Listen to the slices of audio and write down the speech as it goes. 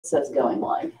says going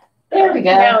live. There we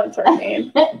go. Now it's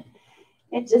working.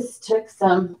 It just took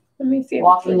some Let me see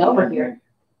walking over here.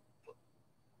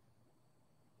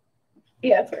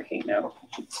 Yeah, it's working now.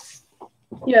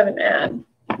 You have an ad,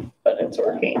 but it's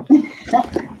working.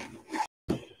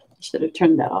 Should have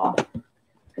turned that off.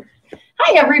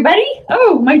 Hi, everybody.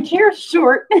 Oh, my chair's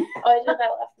short. Oh, I did that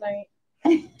last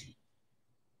night.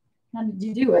 How did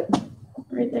you do it?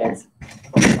 Right there.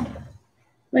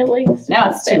 My legs.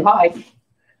 Now it's too high.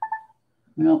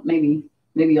 Well, maybe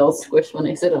I'll squish when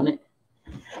I sit on it.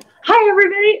 Hi,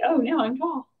 everybody. Oh, now I'm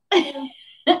tall.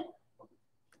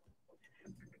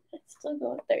 It's still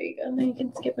going. There you go. And then you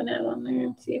can skip an ad on there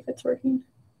and see if it's working.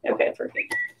 Okay, it's working.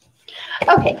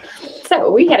 Okay,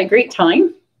 so we had a great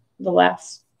time the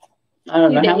last, I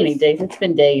don't know how many days. It's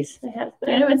been days. It has I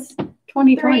been. know it's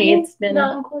 2020. It's been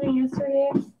not including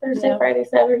yesterday, Thursday, Friday,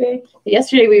 Saturday.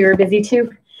 Yesterday we were busy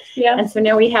too. Yeah. And so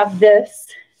now we have this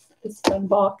fun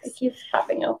box. It keeps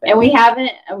popping open. And we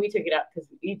haven't, we took it out because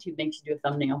YouTube makes you do a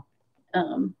thumbnail.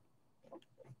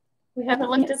 We haven't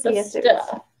looked at the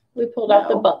stuff. We pulled out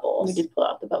the bubbles. We did pull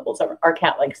out the bubbles. Our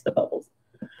cat likes the bubbles.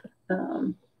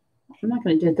 I'm not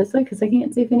going to do it this way because I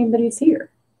can't see if anybody's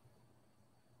here.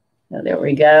 Oh, there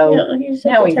we go. Yeah,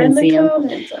 now we can see them.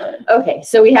 On. Okay,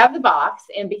 so we have the box,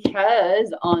 and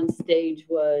because On Stage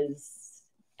was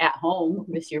at home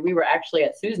this year, we were actually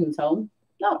at Susan's home,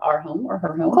 not our home or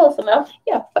her home. Close enough.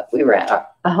 Yeah, but we were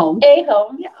at a home. A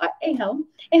home. Yeah, a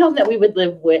home that we would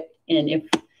live with, and if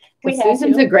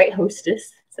Susan's a great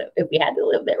hostess, so if we had to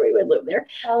live there, we would live there.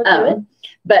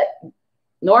 But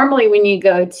normally when you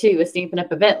go to a Stampin'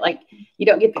 Up! Event, like you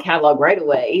don't get the catalog right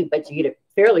away, but you get it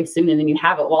fairly soon, and then you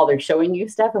have it while they're showing you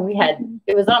stuff. And we had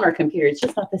it was on our computer. It's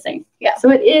just not the same. Yeah.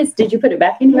 So it is. Did you put it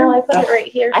back in here? No, I put it right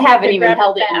here. I haven't even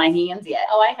held it in my hands yet.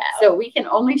 Oh, I have. So we can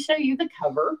only show you the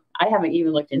cover. I haven't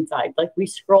even looked inside. Like we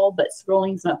scroll, but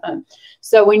scrolling's not fun.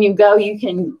 So when you go, you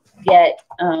can get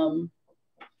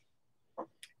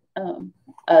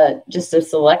just a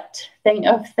select thing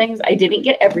of things. I didn't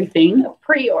get everything.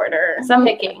 Pre-order. Some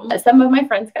of my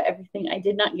friends got everything. I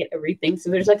did not get everything. So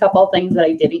there's a couple of things that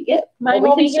I didn't get. Mine we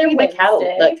can show you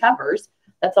the covers.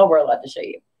 That's all we're allowed to show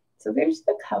you. So there's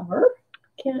the cover.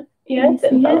 It's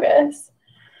in focus.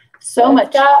 So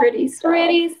much pretty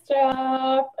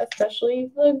stuff,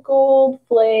 especially the gold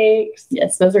flakes.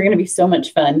 Yes, those are going to be so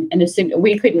much fun. And as soon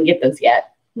we couldn't get those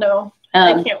yet. No,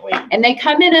 I can't wait. And they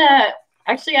come in a.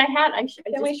 Actually,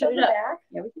 Can we show the back?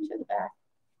 Yeah, we can show the back.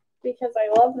 Because I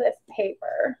love this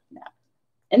paper. Yeah.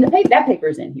 And that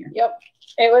paper's in here. Yep.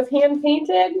 It was hand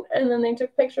painted, and then they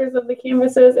took pictures of the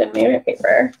canvases and made it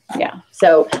paper. Yeah.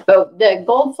 So, but the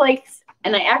gold flakes,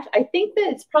 and I think that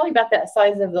it's probably about that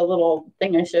size of the little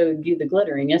thing I showed you, the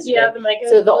glittering yesterday. Yeah, the micro.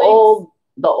 So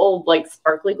the old like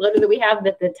sparkly glitter that we have,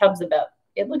 that the tub's about.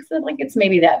 It looks like it's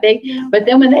maybe that big, but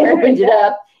then when they opened it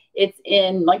up, it's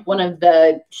in like one of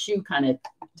the shoe kind of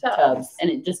tubs,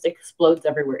 and it just explodes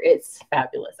everywhere. It's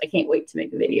fabulous. I can't wait to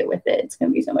make a video with it. It's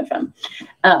going to be so much fun.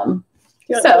 You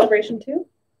want Celebration too?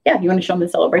 Yeah, you want to show them the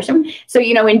Celebration? So,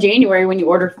 in January, when you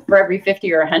order for every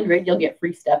 50 or 100, you'll get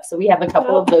free stuff. So we have a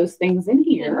couple of those things in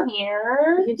here.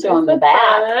 You can show them the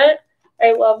back.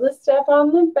 I love the stuff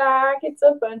on the back. It's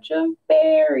a bunch of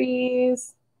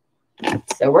berries.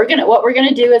 So what we're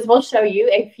gonna do is we'll show you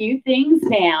a few things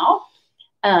now.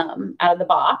 Out of the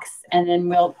box, and then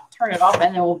we'll turn it off,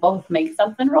 and then we'll both make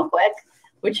something real quick,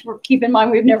 which keep in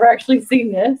mind we've never actually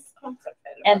seen this.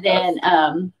 And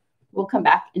then we'll come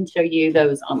back and show you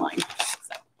those online.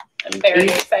 So I'm very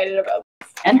excited about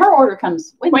this. And her order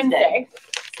comes Wednesday.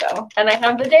 So, and I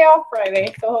have the day off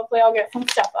Friday, so hopefully I'll get some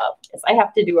stuff up. Yes, I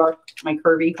have to do my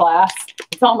curvy class.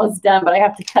 It's almost done, but I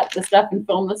have to cut the stuff and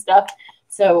film the stuff.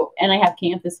 So, and I have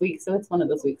camp this week, so it's one of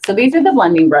those weeks. So these are the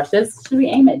blending brushes. Should we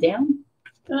aim it down?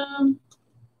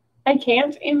 I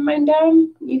can't aim mine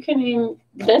down. You can aim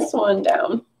this one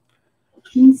down.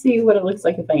 Let me see what it looks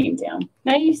like if I aim down.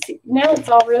 Now you see. Now it's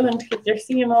all ruined because you're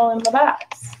seeing all in the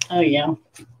box. Oh yeah.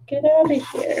 Get out of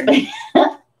here.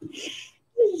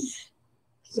 This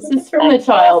is from the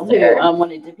child who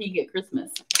wanted to peek at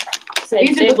Christmas. So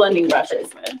these are the blending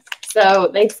brushes. So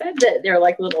they said that they're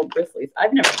like little bristles.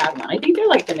 I've never had one. I think they're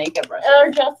like the makeup brushes.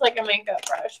 They're just like a makeup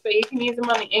brush, but you can use them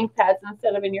on the ink pads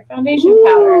instead of in your foundation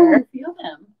powder. Feel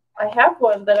them. I have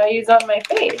one that I use on my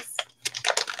face.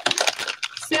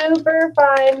 Super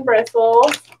fine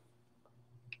bristles.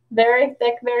 Very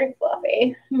thick, very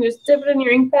fluffy. You just dip it in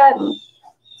your ink pad.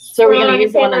 So we're going to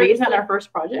use one of these on our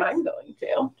first project? I'm going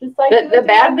to. Just like the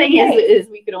bad thing is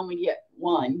we could only get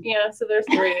one. Yeah, so there's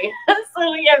three.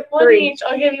 So we get one each.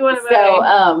 I'll give you one of those.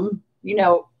 So,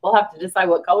 we'll have to decide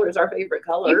what color is our favorite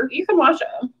color. You can wash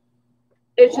them.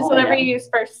 It's just whenever you use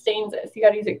first stains it. So you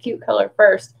got to use a cute color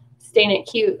first, stain it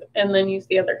cute, and then use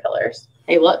the other colors.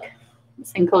 Hey, look. The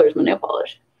same color as my nail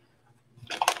polish.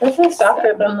 This is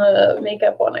softer than the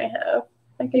makeup one I have.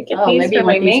 I could get these maybe for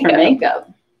my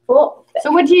makeup. Cool.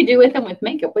 So what do you do with them with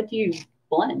makeup? What do you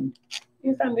blend?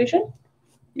 Your foundation?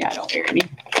 Yeah, I don't wear any.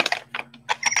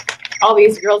 All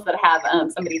these girls that have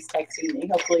somebody's texting me.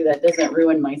 Hopefully that doesn't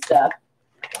ruin my stuff.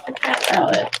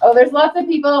 Oh, there's lots of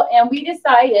people, and we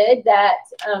decided that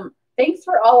thanks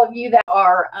for all of you that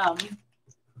are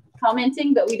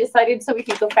commenting, but we decided so we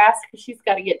could go fast because she's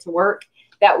got to get to work,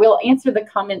 that we'll answer the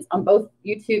comments on both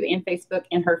YouTube and Facebook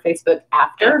and her Facebook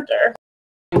after.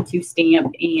 To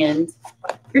stamp and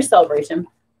your celebration.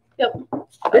 Yep.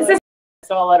 This is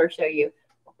so I'll let her show you.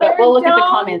 But we'll look at the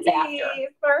comments after.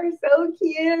 They're so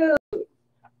cute.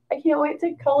 I can't wait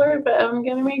to color them. I'm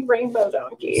gonna make rainbow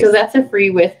donkeys. So that's a free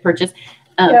with purchase,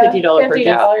 $50 purchase,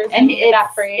 and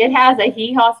it has a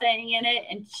hee-haw saying in it.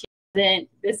 And she doesn't.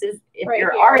 This is if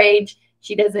you're our age,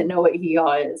 she doesn't know what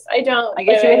hee-haw is. I don't. I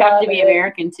guess you would have to be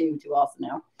American to also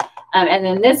know. And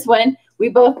then this one we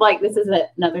both like. This is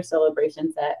another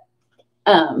celebration set.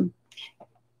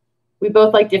 We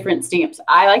both like different stamps.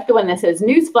 I like the one that says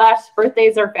newsflash,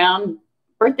 birthdays found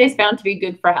to be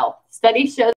good for health.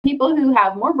 Studies show people who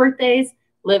have more birthdays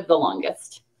live the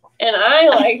longest. And I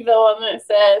like the one that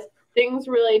says things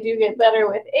really do get better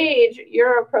with age.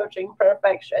 You're approaching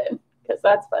perfection, because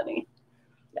that's funny.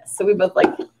 Yes, so we both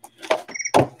like it.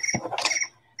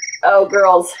 Oh,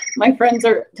 girls, my friends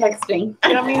are texting.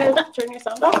 You want me to turn your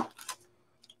sound off?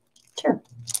 Sure.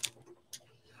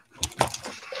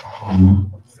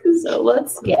 So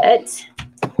let's get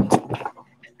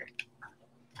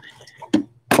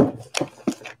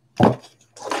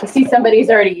I see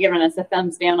somebody's already given us a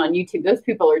thumbs down on YouTube. Those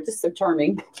people are just so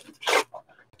charming.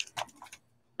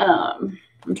 I'm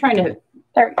trying to,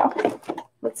 there we go.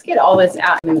 Let's get all this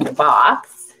out in the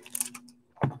box.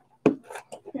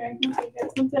 Here, I can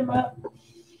get something up.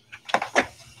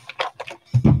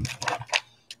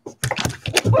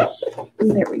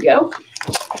 There we go.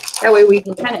 That way we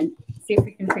can kind of see if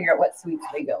we can figure out what sweets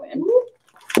they go in.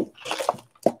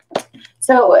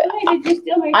 So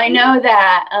I know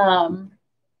that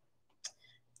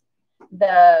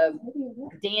the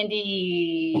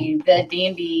dandy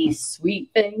sweet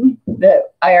thing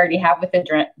that I already have with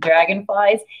the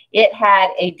dragonflies, it had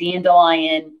a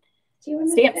dandelion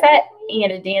stamp set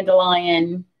and a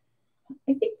dandelion.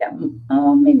 I think that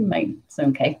maybe mine's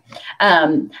okay.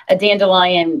 A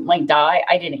dandelion like die.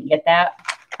 I didn't get that,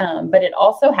 but it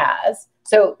also has.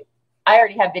 So I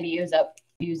already have videos up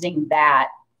using that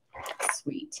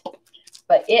suite,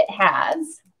 but it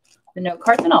has the note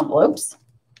cards and envelopes.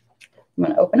 I'm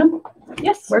going to open them.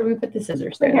 Yes. Where do we put the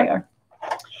scissors? There they are.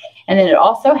 And then it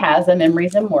also has a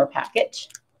Memories and More package.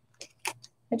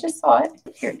 I just saw it.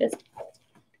 Here it is.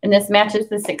 And this matches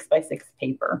the 6x6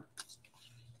 paper.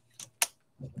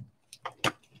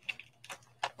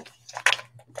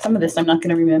 Some of this I'm not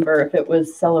going to remember if it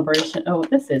was Celebration. Oh,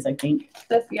 this is, I think.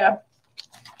 This, yeah.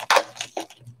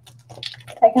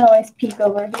 I can always peek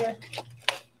over here.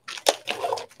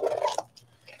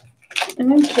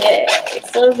 Okay,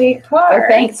 so the card. Oh,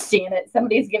 thanks, Janet.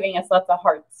 Somebody's giving us lots of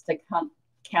hearts to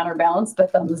counterbalance the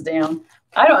thumbs down.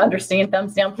 I don't understand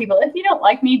thumbs down people. If you don't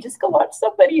like me, just go watch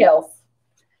somebody else.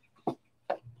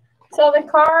 So the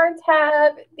cards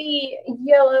have the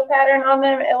yellow pattern on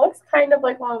them. It looks kind of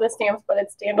like one of the stamps, but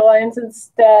it's dandelions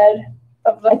instead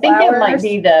of the flowers. I think it might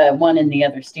be the one in the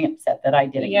other stamp set that I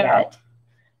didn't get.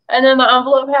 And then the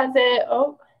envelope has it,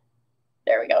 oh,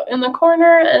 there we go, in the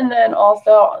corner, and then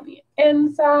also on the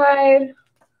inside.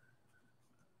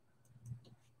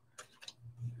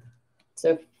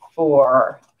 So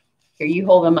here, you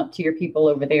hold them up to your people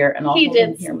over there, and I'll hold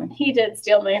them here. He did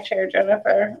steal my chair,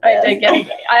 Jennifer. Yes. I did get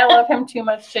it. I love him too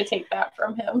much to take that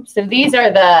from him. So these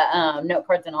are the note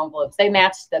cards and envelopes. They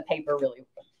match the paper really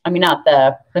well. I mean, not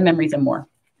the Memories and More.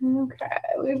 Okay,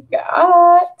 we've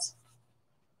got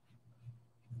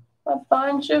a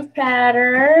bunch of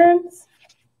patterns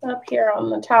up here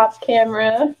on the top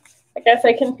camera. I guess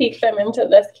I can peek them into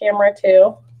this camera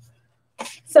too.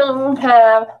 Some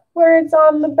have words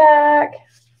on the back.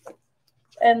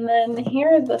 And then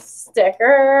here are the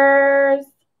stickers.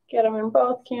 Get them in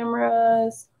both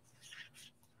cameras.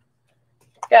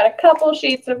 Got a couple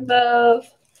sheets of those.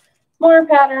 More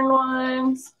pattern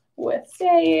ones with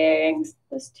sayings.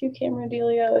 This 2-camera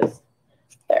dealios.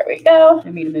 There we go.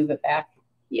 I mean to move it back.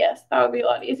 Yes, that would be a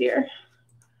lot easier.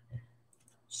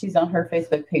 She's on her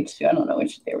Facebook page too. I don't know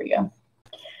which. There we go.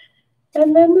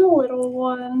 And then the little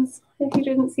ones, if you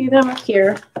didn't see them up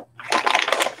here.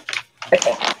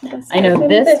 Okay. I know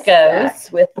this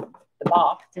goes with the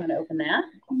box. Do you want to open that?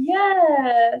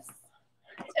 Yes.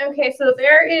 Okay, so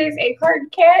there is a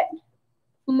card kit.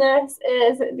 And this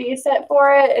is the set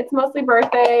for it. It's mostly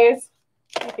birthdays.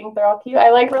 I think they're all cute.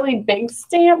 I like really big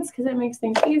stamps because it makes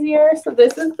things easier. So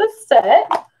this is the set.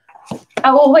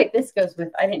 Oh, well, wait. This goes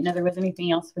with, I didn't know there was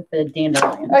anything else with the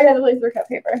dandelion. Oh, yeah, the laser cut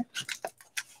paper.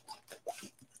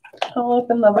 I'll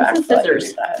open the back.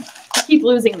 Scissors. I keep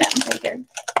losing them. Right here.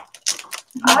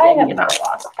 I have not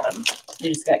lost them.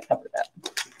 You just got covered up.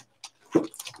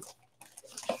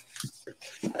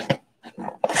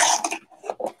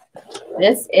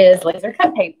 This is laser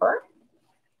cut paper.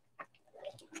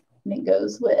 And it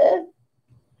goes with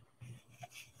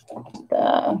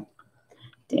the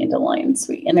dandelion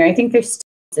sweet. And there, I think there's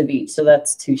stamps of each, so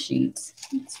that's 2 sheets.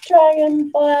 It's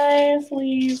dragonflies,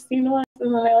 leaves, dandelions,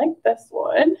 and then I like this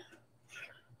one.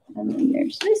 And then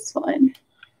there's this one.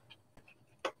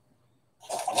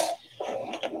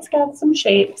 It's got some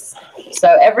shapes.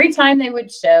 So every time they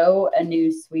would show a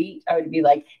new suite, I would be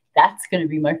like, that's going to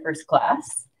be my first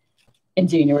class in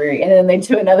January. And then they'd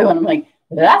do another one. I'm like,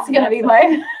 that's going to be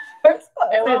my first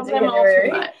class in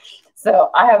January. So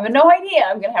I have no idea.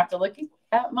 I'm going to have to look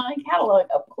at my catalog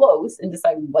up close and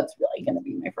decide what's really going to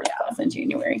be my first class in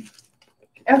January.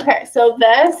 Okay, so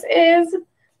this is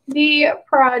the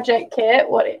project kit.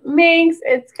 What it makes,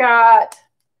 it's got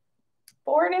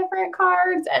 4 different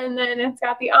cards, and then it's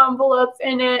got the envelopes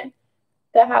in it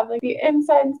that have like the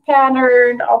insides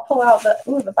patterned. I'll pull out the,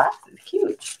 ooh, the box is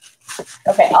cute.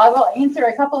 Okay, I will answer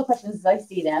a couple of questions as I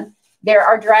see them.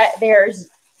 There's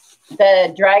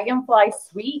the dragonfly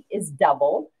suite is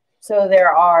double. So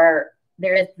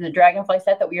there is the dragonfly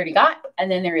set that we already got, and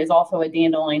then there is also a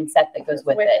dandelion set that goes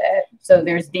with it. So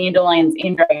there's dandelions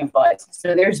and dragonflies.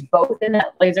 So there's both in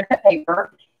that laser cut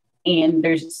paper, and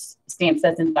there's stamp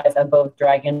sets in size of both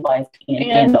dragonflies and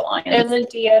dandelions. And the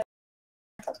DS.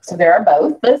 So there are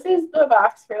both. This is the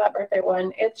box for that birthday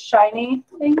one. It's shiny.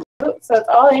 Thank you. So it's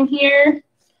all in here.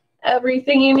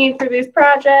 Everything you need for these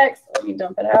projects. Let me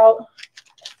dump it out.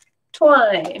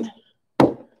 Twine.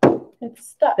 It's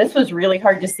stuck. This was really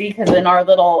hard to see because in our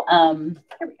little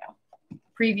here we go.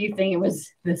 preview thing, it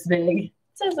was this big.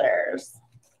 Scissors.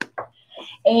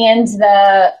 And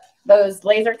those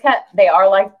laser cut, they are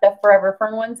like the Forever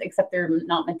Fern ones, except they're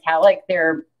not metallic. They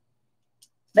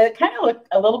kind of look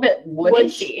a little bit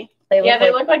woody. They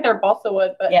look like they're balsa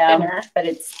wood, but thinner. But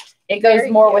it goes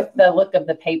more with the look of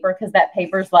the paper, because that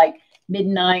paper's like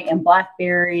midnight and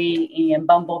blackberry and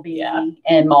bumblebee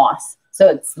and moss. So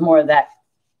it's more of that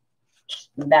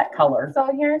color. So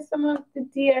here's some of the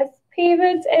DSP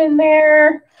that's in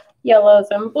there. Yellows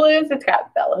and blues. It's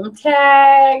got vellum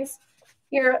tags.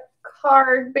 Your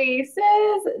card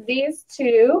bases. These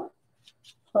two,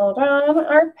 hold on,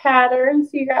 are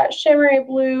patterns. You got shimmery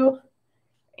blue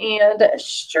and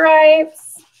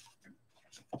stripes.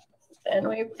 And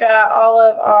we've got all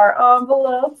of our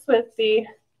envelopes with the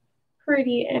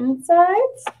pretty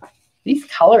insides. These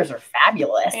colors are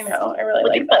fabulous. I know. I really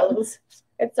like those.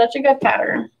 It's such a good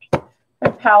pattern. The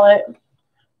palette.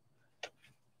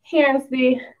 Here's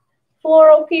the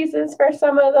floral pieces for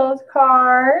some of those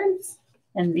cards.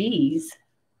 And these.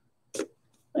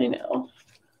 I know.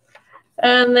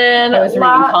 And then I was reading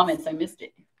comments. I missed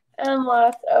it. And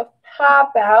lots of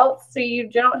pop outs, so you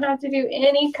don't have to do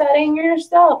any cutting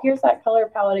yourself. Here's that color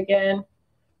palette again.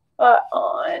 But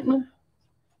on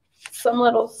some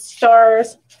little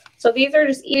stars. So these are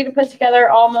just easy to put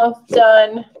together, almost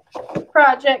done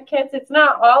project kits. It's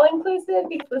not all inclusive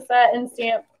because the set and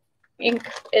stamp ink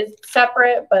is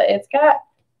separate, but it's got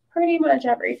pretty much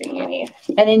everything you need.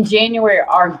 And in January,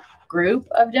 our group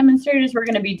of demonstrators, we're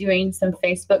going to be doing some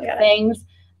Facebook things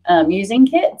using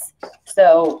kits.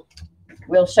 So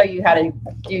we'll show you how to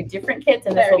do different kits,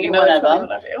 and this will be one of them.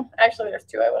 Actually, there's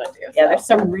 2 I want to do. Yeah, there's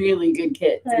some really good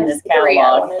kits in this catalog. 3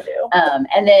 I want to do.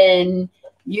 And then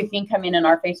you can come in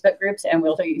our Facebook groups, and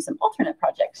we'll show you some alternate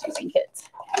projects using kits.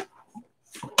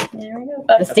 There we go.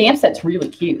 The stamp set's really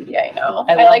cute. Yeah, I know.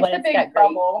 I like the big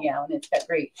bubble. Yeah, and it's got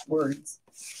great words.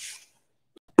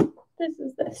 This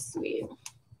is the sweet.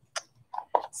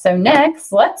 So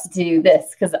next, let's do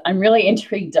this, because I'm really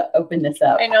intrigued to open this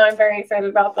up. I know, I'm very excited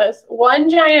about this. 1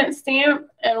 giant stamp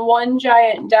and 1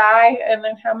 giant die. And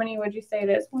then how many would you say it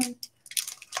is? 1,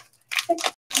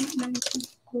 6, 8, 9, 10,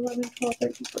 11, 12,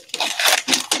 13, 14,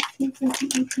 15, 16,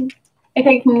 17, 18. I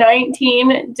think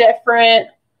 19 different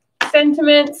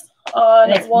sentiments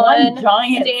on one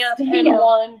giant stamp and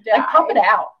 1 die. Like, pop it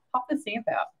out. Pop the stamp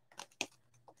out.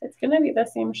 It's going to be the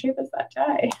same shape as that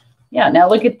die. Yeah, now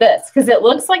look at this, because it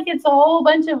looks like it's a whole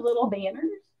bunch of little banners.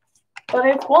 But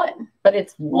it's one. But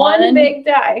it's one big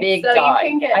die. Big so die. You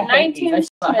can get 19 I should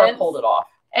let her hold it off.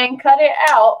 and cut it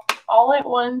out all at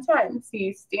one time. So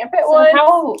you stamp it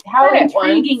once. How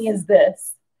intriguing is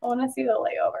this? I want to see the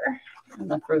layover. I'm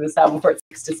going to throw this out before it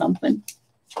sticks to something.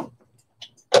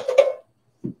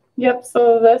 Yep,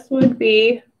 so this would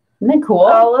be Isn't that cool?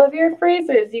 all of your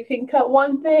phrases. You can cut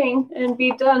one thing and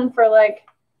be done for like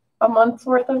a month's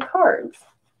worth of cards.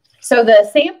 So the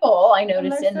sample I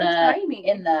noticed in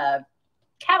the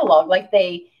catalog, like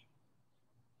they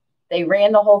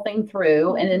ran the whole thing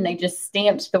through and then they just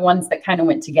stamped the ones that kind of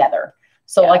went together.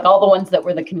 So like all the ones that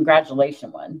were the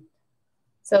congratulation one.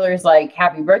 So there's like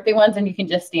happy birthday ones and you can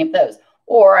just stamp those.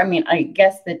 Or, I mean, I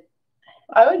guess that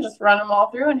I would just run them all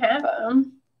through and have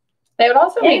them. They would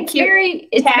also make it's very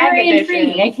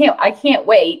intriguing. I can't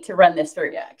wait to run this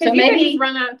through. Yeah, so maybe you just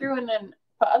run that through and then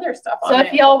put other stuff on. So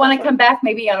if y'all want to come back,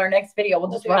 maybe on our next video, we'll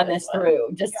just run this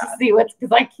through just to see what's,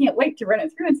 because I can't wait to run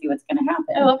it through and see what's going to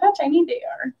happen. I love how tiny they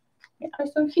are. Yeah, they're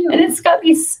so cute. And it's got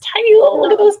these tiny little,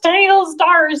 look at those tiny little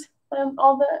stars. And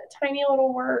all the tiny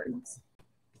little words.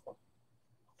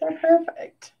 They're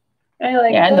perfect. I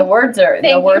like. Yeah, and the words are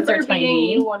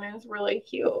tiny. You one is really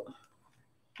cute.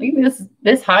 Look at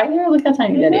this high there. Look how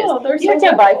tiny that is. They're you have to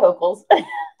have bifocals.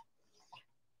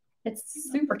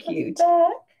 It's super cute.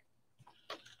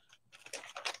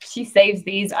 She saves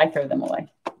these. I throw them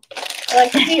away. I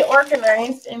like to be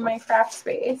organized in my craft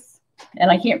space.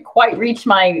 And I can't quite reach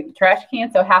my trash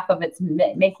can, so half of it's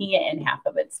making it and half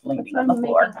of it's landing on the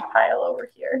floor. A pile over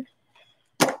here.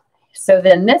 So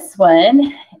then this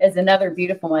one is another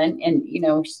beautiful one, and you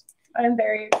know, I'm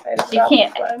very excited about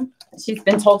this one. She's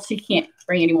been told she can't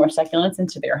bring any more succulents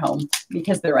into their home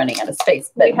because they're running out of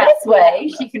space. But this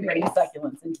way, she can bring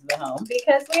succulents into the home.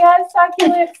 Because we have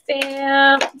succulent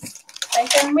stamps. I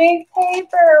can make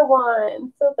paper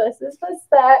ones. So this is the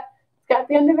set. It's got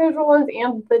the individual ones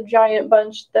and the giant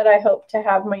bunch that I hope to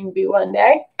have mine be one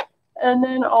day. And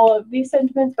then all of these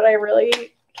sentiments, but I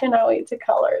really cannot wait to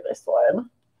color this one.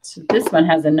 So this one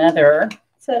has another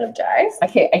set of dies. I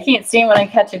can't stand when I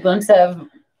catch a glimpse of,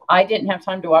 I didn't have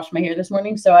time to wash my hair this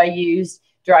morning, so I used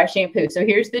dry shampoo. So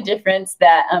here's the difference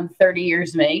that 30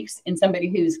 years makes in somebody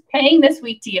who's paying this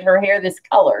week to get her hair this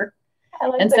color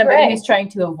and somebody who's trying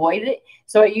to avoid it.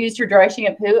 So I used her dry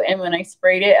shampoo, and when I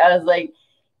sprayed it, I was like,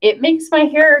 it makes my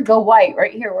hair go white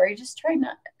right here where I just tried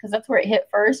not, because that's where it hit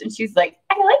first. And she's like,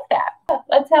 I like that.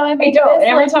 That's how I make it. And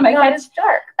every time I catch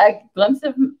a glimpse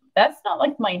of, that's not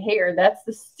like my hair. That's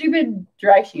the stupid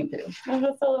dry shampoo.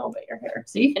 Just a little bit your hair.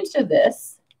 So you can show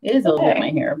this. It is a little bit my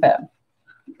hair, but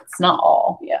it's not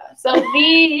all. Yeah. So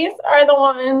these are the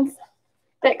ones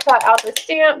that cut out the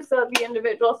stamp. So the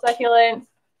individual succulents,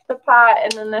 the pot,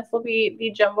 and then this will be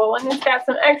the jumbo one. It's got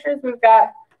some extras. We've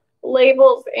got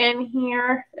labels in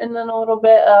here, and then a little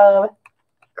bit of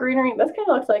greenery. This kind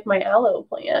of looks like my aloe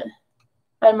plant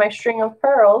and my string of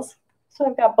pearls. So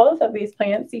I've got both of these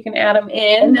plants. You can add them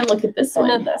in. And then look at this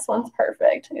one. And then this one's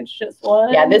perfect. It's just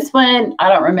one. Yeah, this one, I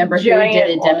don't remember who did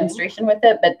a demonstration with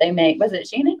it, but they made, was it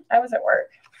Shannon? I was at work.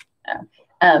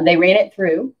 Oh. They ran it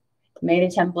through, made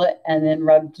a template, and then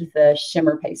rubbed the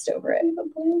shimmer paste over it. A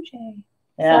blue jay.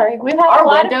 Yeah. Sorry, we've had our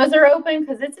windows are open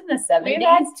because it's in the 70s. We've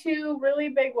had 2 really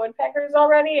big woodpeckers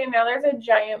already, and now there's a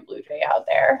giant blue jay out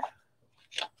there.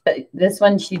 But this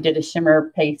one, she did a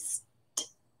shimmer paste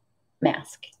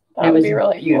mask. That would be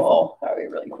really beautiful. That would be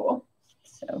really cool.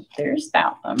 So there's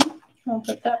that one. I'll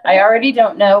put that back. I already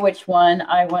don't know which one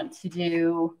I want to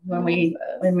do when we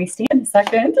stand a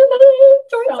second.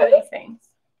 So many things.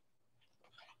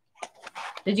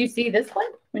 Did you see this one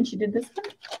when she did this one?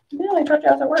 No, I told you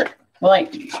I was at work. Well,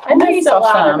 I know you saw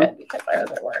some of it because I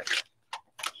was at work.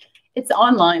 It's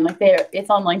online, it's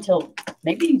online till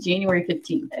maybe January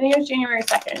 15th. I think it was January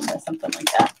 2nd or something like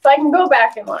that. So I can go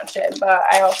back and watch it, but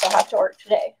I also have to work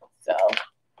today. So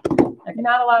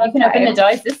not a lot of time. You can open the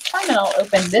dies this time, and I'll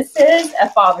open. This is a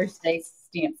Father's Day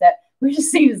stamp set, which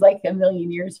seems like a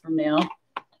million years from now.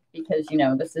 Because, you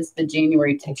know, this is the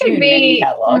January to June mini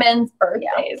catalog. Men's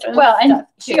birthdays. Yeah. Well, and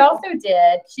she also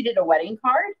did a wedding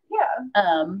card.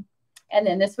 Yeah. And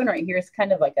then this one right here is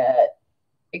kind of like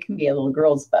it can be a little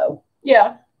girl's bow.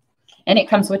 Yeah. And it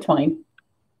comes with twine.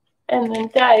 And then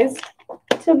dies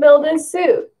to build a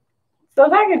suit. So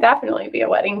that could definitely be a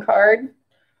wedding card.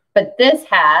 But this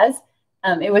has,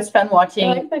 it was fun watching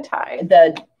I like the tie.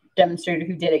 The demonstrator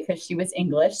who did it because she was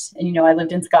English. And, you know, I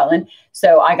lived in Scotland.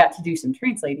 So I got to do some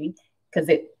translating because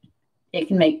it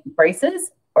can make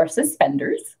braces or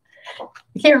suspenders.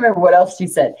 I can't remember what else she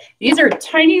said. These are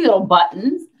tiny little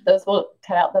buttons. Those will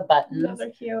cut out the buttons. Those are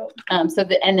cute.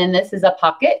 And then this is a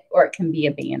pocket, or it can be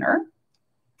a banner.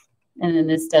 And then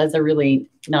this does a really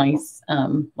nice,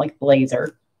 like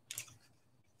blazer.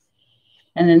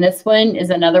 And then this one is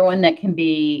another one that can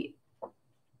be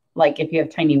like if you have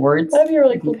tiny words, that'd be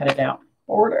really cool. You can cut it out.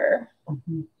 Border.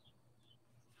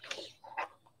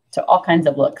 So all kinds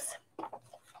of looks.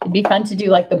 It'd be fun to do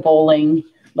like the bowling,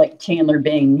 like Chandler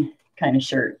Bing kind of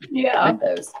shirt. Yeah. With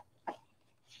those.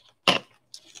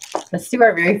 Let's do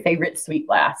our very favorite suite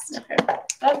last. Okay.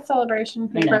 That's celebration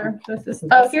paper. This is,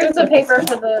 oh, here's the paper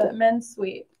for the men's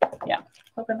suite. Yeah.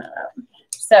 Open that up.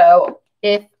 So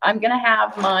if I'm gonna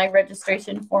have my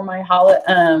registration for my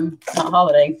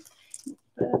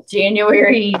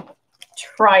January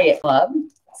Try It Club.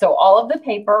 So all of the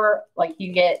paper, like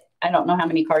you get, I don't know how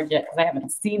many cards yet because I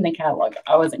haven't seen the catalog.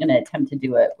 I wasn't gonna attempt to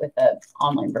do it with the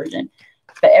online version.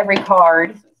 But every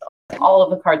card, all of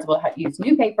the cards will use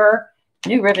new paper,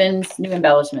 new ribbons, new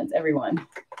embellishments, everyone.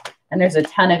 And there's a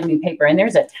ton of new paper, and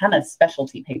there's a ton of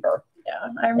specialty paper. Yeah,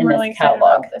 I'm really excited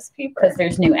about this paper. Because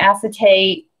there's new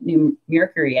acetate, new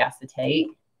mercury acetate.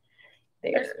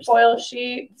 There's foil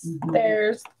sheets.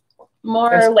 There's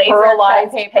more laser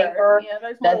paper. Yeah,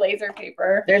 there's more laser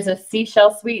paper. There's a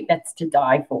seashell suite that's to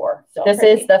die for. So this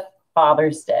is the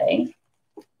Father's Day.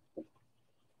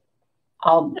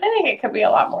 I think it could be a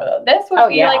lot more though. This would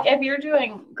be like if you're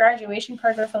doing graduation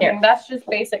cards or something. That's just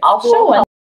basic. I'll show one.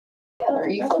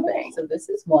 So this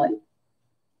is one.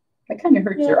 That kind of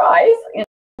hurts your eyes.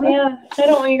 Yeah, I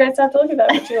don't want you guys to have to look at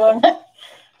that for too long.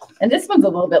 And this one's a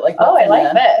little bit like. Oh, I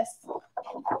like this.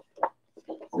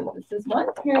 So this is one.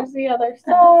 Here's the other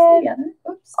side.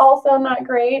 Oops. Also not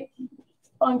great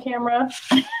on camera.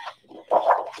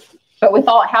 But with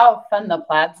all how fun the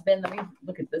plaid's been, let me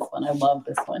look at this one. I love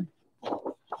this one.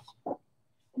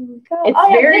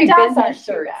 It's very business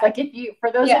shirts. Like if you,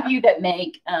 for those of you that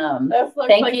make,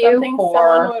 thank you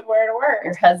for would wear to work.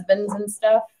 Your husbands and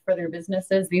stuff for their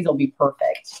businesses. These will be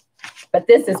perfect. But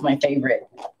this is my favorite.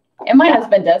 And my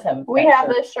husband does have a We have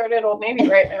this shirt at Old Navy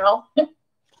right now.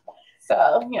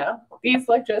 So, yeah, these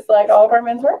look just like all of our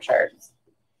men's work shirts.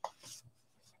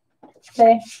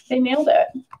 They nailed it.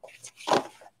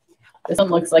 This one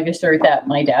looks like a shirt that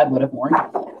my dad would have worn.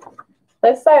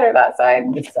 This side or that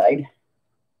side? This side.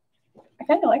 I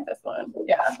kind of like this one.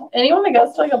 Yeah. Anyone that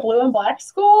goes to like a blue and black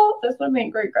school, this would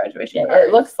make great graduation cards.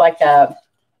 It looks like a,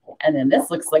 and then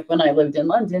this looks like when I lived in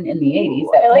London in the 80s.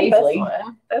 I like Paisley. This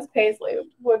one. This Paisley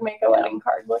would make a wedding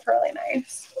card look really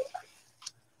nice.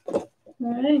 All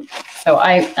right. So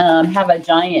I have a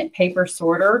giant paper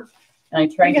sorter, and I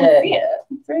tried to see it.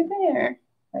 It's right there.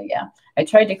 Yeah, I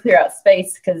tried to clear out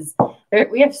space because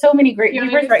we have so many great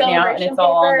papers right now, and it's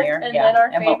all on there. And then our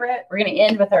favorite. We're going to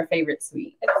end with our favorite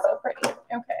suite. It's so pretty.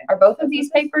 Okay. Are both of these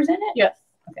papers in it? Yes.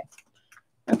 Okay.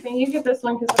 Okay, you get this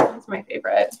one because this one's my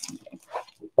favorite.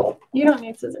 Okay. You don't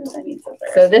need scissors. I need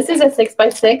scissors. So this is a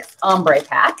 6x6 ombre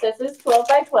pack. This is 12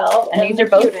 by 12. And these are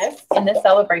both in the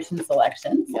celebration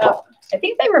selections. Yep. I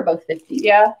think they were both $50.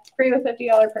 Yeah, free with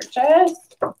 $50 purchase.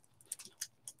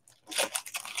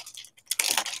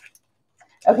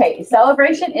 Okay,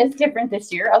 celebration is different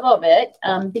this year a little bit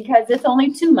because it's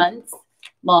only 2 months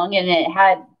long, and it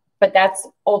had, but that's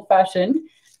old fashioned.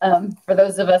 For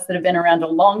those of us that have been around a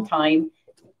long time,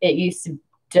 it used to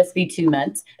just be 2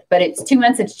 months, but it's 2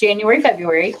 months. It's January,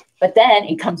 February, but then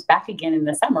it comes back again in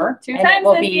the summer. Two times it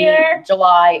will be year.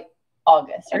 July,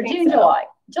 August, or June, so.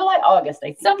 July, August. I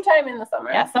think. Sometime in the summer.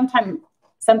 Yeah,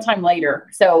 sometime later.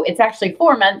 So it's actually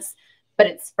 4 months, but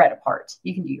it's spread apart.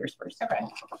 You can do yours first. Okay.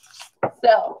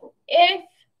 So if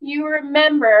you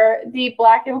remember the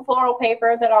black and floral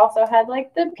paper that also had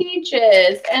like the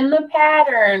peaches and the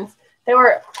patterns, there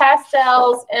were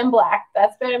pastels and black.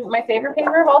 That's been my favorite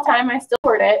paper of all time. I still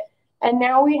hoard it. And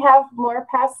now we have more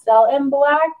pastel and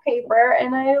black paper,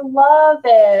 and I love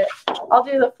it. I'll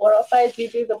do the floral side. You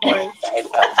do the boring side.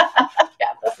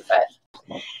 Yeah, this is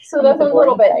it. So this one's a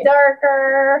little bit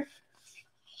darker.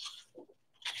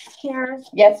 Here.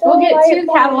 Yes, we'll get 2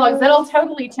 catalogs. That'll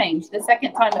totally change. The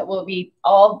second time it will be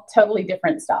all totally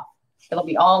different stuff. It'll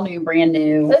be all new, brand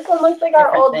new. This one looks like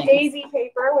our old daisy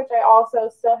paper, which I also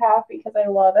still have because I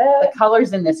love it. The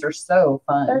colors in this are so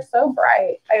fun. They're so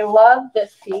bright. I love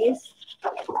this piece.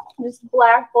 This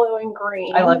black, blue, and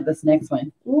green. I love this next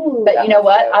one. Ooh, but you know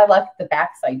what? Cute. I like the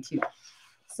backside too.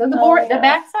 So the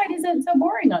backside isn't so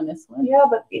boring on this one. Yeah,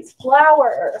 but these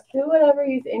flowers. Who would ever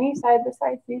use any side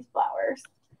besides these flowers?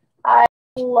 I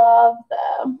love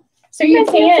them. So you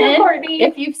can,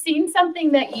 if you've seen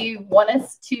something that you want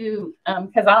us to,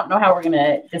 because I don't know how we're going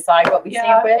to decide what we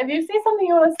stamp with. If you see something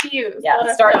you want us to use,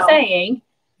 start saying,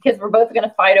 because we're both going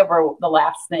to fight over the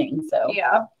last thing. So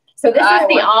yeah. So this is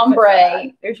the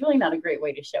ombre. There's really not a great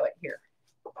way to show it here.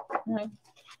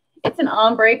 It's an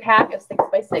ombre pack of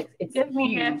 6x6. It's Give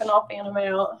me half and I'll fan them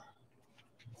out.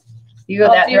 You go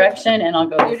that direction, and I'll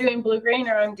go. You're doing blue green,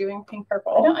 or I'm doing pink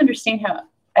purple. I don't understand how.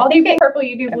 I'll do pink purple.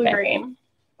 You do blue green.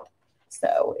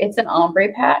 So it's an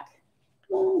ombre pack.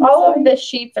 All of the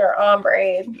sheets are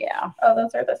ombre. Yeah. Oh,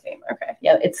 those are the same. Okay.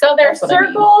 Yeah. It's so there's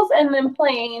circles and then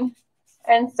plain,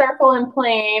 and circle and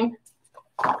plain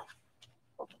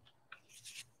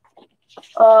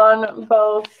on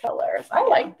both colors. I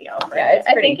like the ombre. Yeah,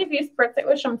 I think if you spritz it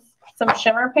with some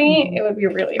shimmer paint, it would be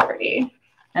really pretty.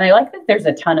 And I like that there's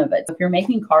a ton of it. So if you're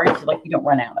making cards, you don't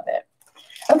run out of it.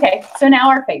 Okay, so now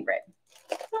our favorite.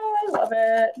 Oh, I love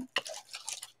it.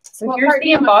 So here's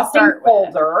the embossing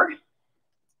folder.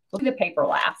 We'll do the paper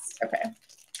last. Okay.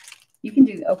 You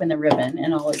can open the ribbon,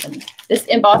 and I'll open this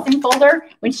embossing folder.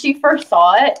 When she first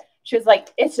saw it, she was like,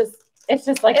 it's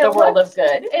just like the world of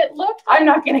good. It looked I'm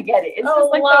not gonna get it. It's a just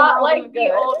like lot like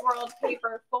the old world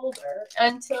paper folder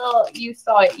until you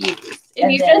saw it used. If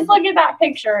you just look at that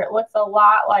picture, it looks a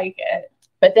lot like it.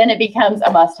 But then it becomes a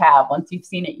must-have. Once you've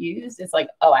seen it used, it's like,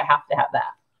 oh, I have to have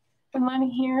that. And then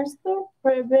here's the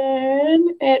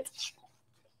ribbon. It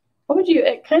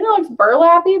kind of looks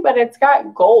burlappy, but it's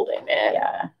got gold in it.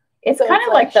 Yeah. It's so kind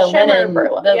of like the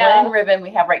linen ribbon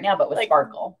we have right now, but with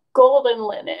sparkle. Golden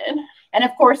linen. And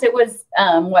of course, it was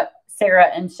what Sarah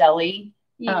and Shelly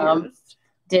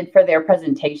did for their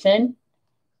presentation.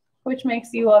 Which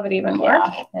makes you love it even more.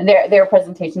 Yeah. And their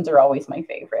presentations are always my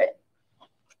favorite.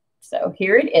 So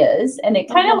here it is. And it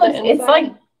kind of looks, it's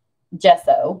like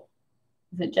gesso.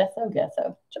 Is it gesso?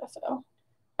 Gesso.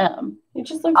 It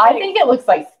just looks I think it looks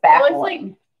like spackling. It looks like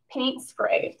paint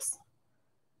scrapes.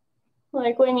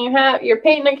 Like when you're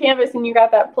painting a canvas and you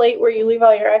got that plate where you leave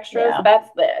all your extras, that's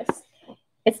this.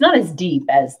 It's not as deep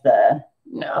as the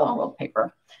old world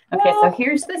paper. Okay, so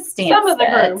here's the stamps. Some of the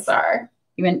grooves are.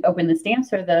 You want to open the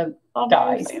stamps or the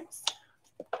dies?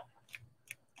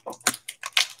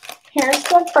 Here's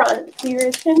the front. So you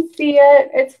guys can see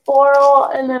it. It's floral,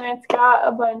 and then it's got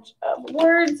a bunch of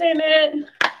words in it.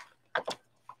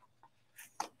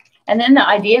 And then the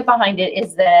idea behind it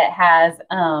is that it has,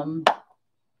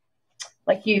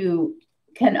 like you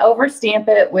can overstamp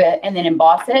it and then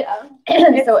emboss it.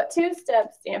 Yeah. So it's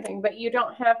two-step stamping, but you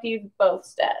don't have to use both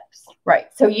steps. Right.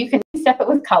 So you can two-step it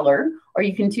with color, or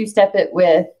you can two-step it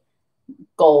with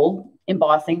gold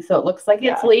embossing, so it looks like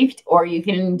it's leafed, or you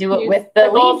can do it with the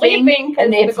leafing,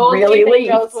 and it's really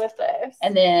leafed. Goes with this.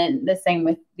 And then the same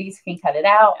with these, you can cut it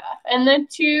out. Yeah. And the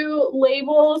two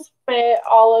labels fit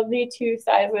all of the two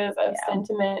sizes of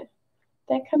sentiment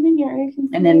that come in here. You can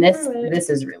see and then this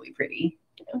is really pretty.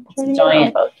 It's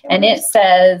giant, and it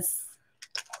says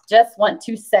just want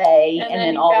to say, and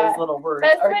then all those little words.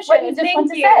 Or what you just want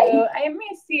to say. I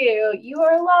miss you. You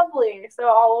are lovely. So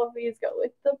all of these go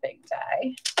with the big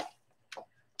tie.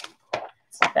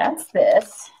 So that's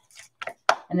this.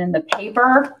 And then the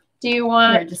paper. Do you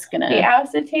want the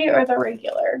acetate or the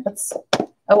regular?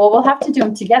 We'll have to do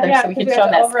them together so we can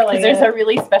show them because there's a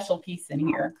really special piece in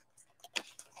here.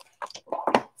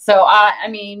 So I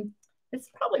mean, this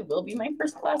probably will be my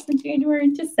first class in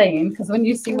January, just saying, because when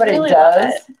you see what it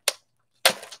does.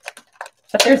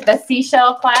 But there's the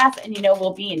seashell class, and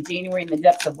we'll be in January in the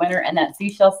depths of winter, and that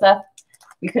seashell stuff,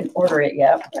 we couldn't order it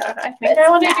yet. Yeah, I think I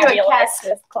want to do a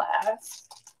cactus class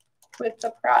with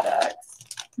the products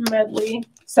medley.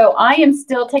 So I am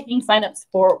still taking signups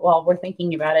for, while we're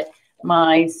thinking about it,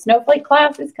 my snowflake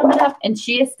class is coming up, and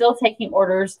she is still taking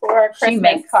orders for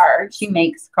Christmas cards. She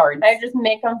makes cards. I just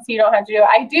make them so you don't have to do it.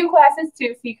 I do classes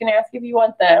too, so you can ask if you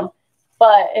want them.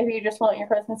 But if you just want your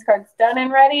Christmas cards done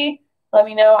and ready, let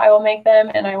me know. I will make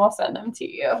them, and I will send them to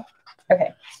you.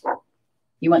 Okay.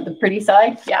 You want the pretty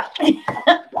side? Yeah.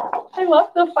 I love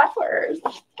the flowers.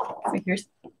 So here's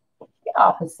the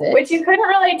opposite. Which you couldn't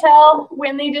really tell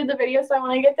when they did the video, so I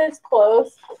want to get this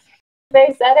close.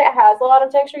 They said it has a lot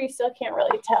of texture. You still can't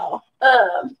really tell.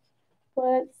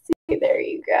 Let's see. There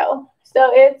you go.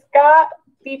 So it's got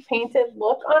the painted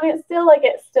look on it still. Like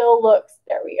it still looks,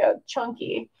 there we go,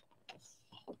 chunky.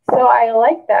 So I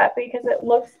like that because it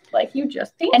looks like you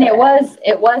just painted it. And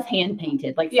it was hand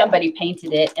painted. Like somebody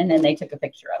painted it and then they took a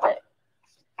picture of it.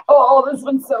 Oh, this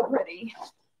one's so pretty.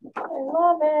 I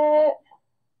love it.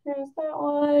 There's that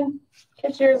one.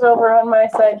 Get yours over on my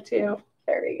side too.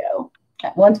 There we go.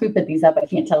 Once we put these up, I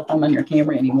can't tell if I'm under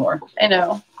camera anymore. I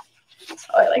know.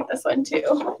 Oh, I like this one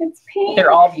too. It's pink.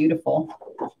 They're all beautiful.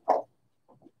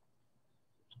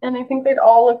 And I think they'd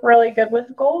all look really good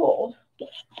with gold,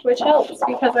 which helps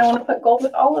because I want to put gold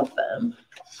with all of them.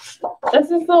 This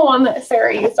is the one that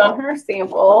Sarah used on her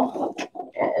sample.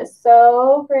 It is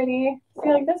so pretty.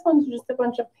 See, like this one's just a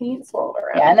bunch of paint swirled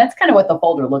around. Yeah, and that's kind of what the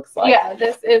folder looks like. Yeah,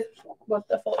 this is what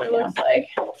the folder looks like.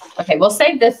 Okay, we'll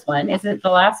save this one. Is it the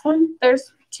last one?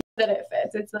 There's that it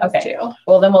fits. It's those two.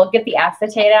 Well, then we'll get the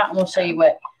acetate out and we'll show you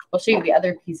the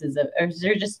other pieces of. Or is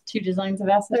there just 2 designs of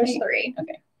acetate? There's 3.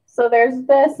 Okay. So there's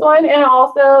this one, and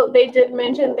also they did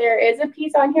mention there is a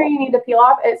piece on here you need to peel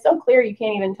off. It's so clear you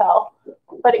can't even tell,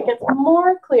 but it gets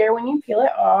more clear when you peel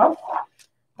it off.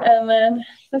 And then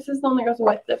this is the one that goes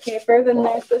with the paper. Then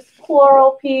there's this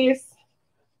floral piece.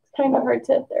 It's kind of hard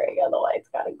to. There you go. The light's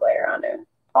got a glare on it.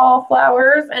 All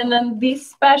flowers, and then the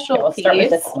special piece. We'll start with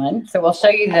this one. So we'll show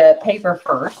you the paper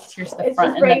first. Here's the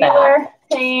front and the back. Regular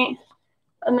paint.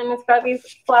 And then it's got these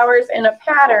flowers in a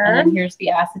pattern. And then here's the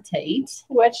acetate,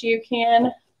 which you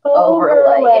can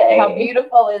overlay. How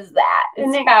beautiful is that?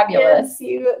 It's fabulous. Gives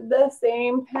you the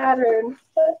same pattern,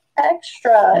 but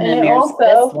extra. And then there's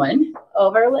this one.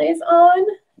 Overlays on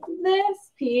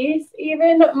this piece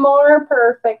even more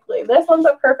perfectly. This one's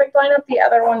a perfect lineup. The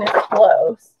other one is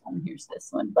close. And here's this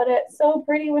one. But it's so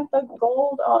pretty with the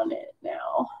gold on it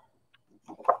now.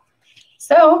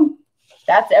 So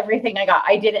that's everything I got.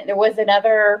 There was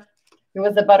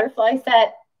a butterfly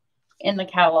set in the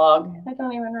catalog. I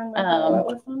don't even remember what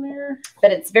was on there.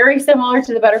 But it's very similar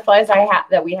to the butterflies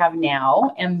that we have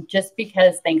now. And just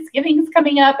because Thanksgiving's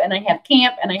coming up and I have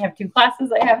camp and I have 2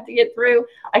 classes I have to get through,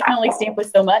 I can only stamp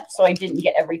with so much. So I didn't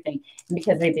get everything. And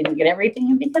because I didn't get everything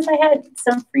and because I had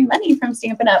some free money from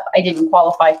Stampin' Up, I didn't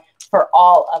qualify for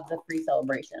all of the free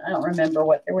celebration. I don't remember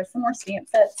there were some more stamp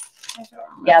sets.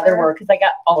 Yeah, there were, because I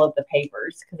got all of the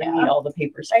papers, because I need all the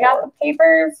papers. I got the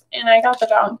papers and I got the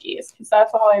donkeys, because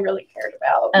that's all I really cared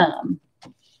about.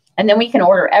 And then we can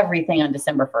order everything on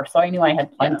December 1st. So I knew I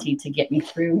had plenty to get me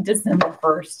through December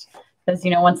 1st. Because,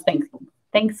 once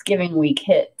Thanksgiving week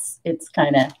hits, it's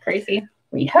kind of crazy.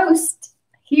 We host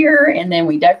here and then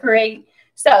we decorate.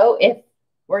 So if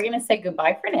we're going to say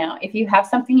goodbye for now, if you have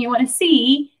something you want to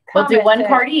see, we'll do 1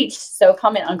 card each. So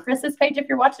comment on Chris's page if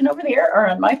you're watching over there, or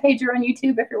on my page or on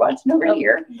YouTube if you're watching over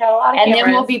here. Got a lot of cameras.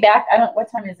 Then we'll be back.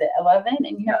 What time is it? 11?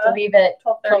 And you have to leave at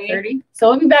 12:30. So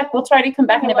we'll be back. We'll try to come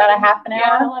back in about a half an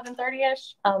hour.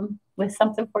 11:30ish. With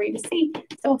something for you to see.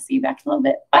 So we'll see you back in a little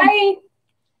bit. Bye.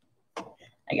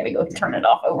 I gotta go turn it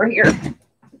off over here.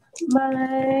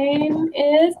 Mine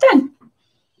is done.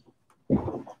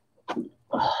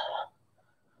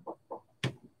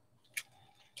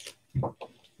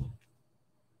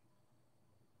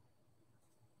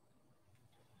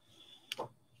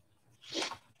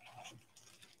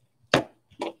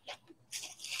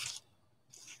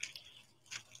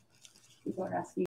 People are asking